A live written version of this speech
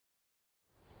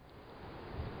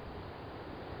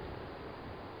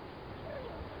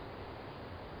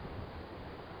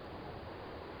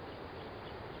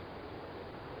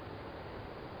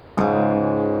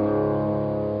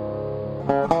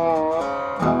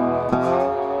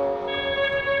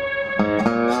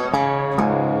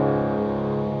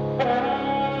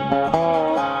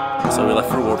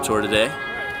warm-up tour today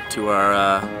to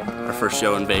our first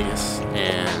show in Vegas,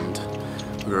 and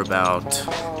we were about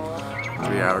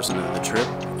 3 hours into the trip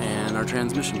and our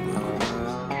transmission blew.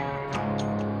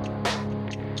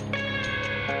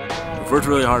 We've worked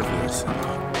really hard for this.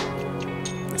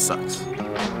 It sucks.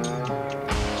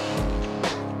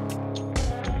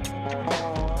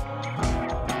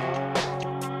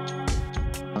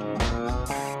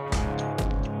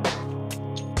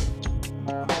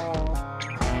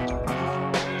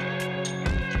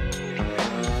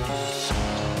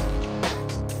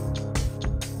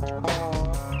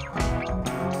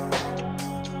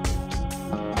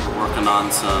 Working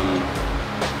on some.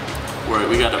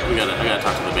 I gotta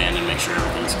talk to the band and make sure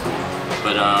everything's cool.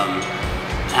 But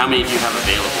how many do you have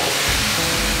available?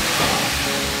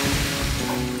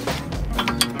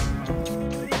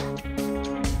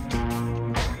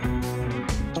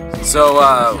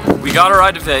 So we got a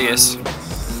ride to Vegas,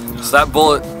 so that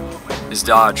bullet is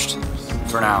dodged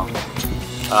for now.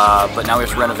 But now we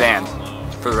have to rent a van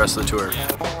for the rest of the tour.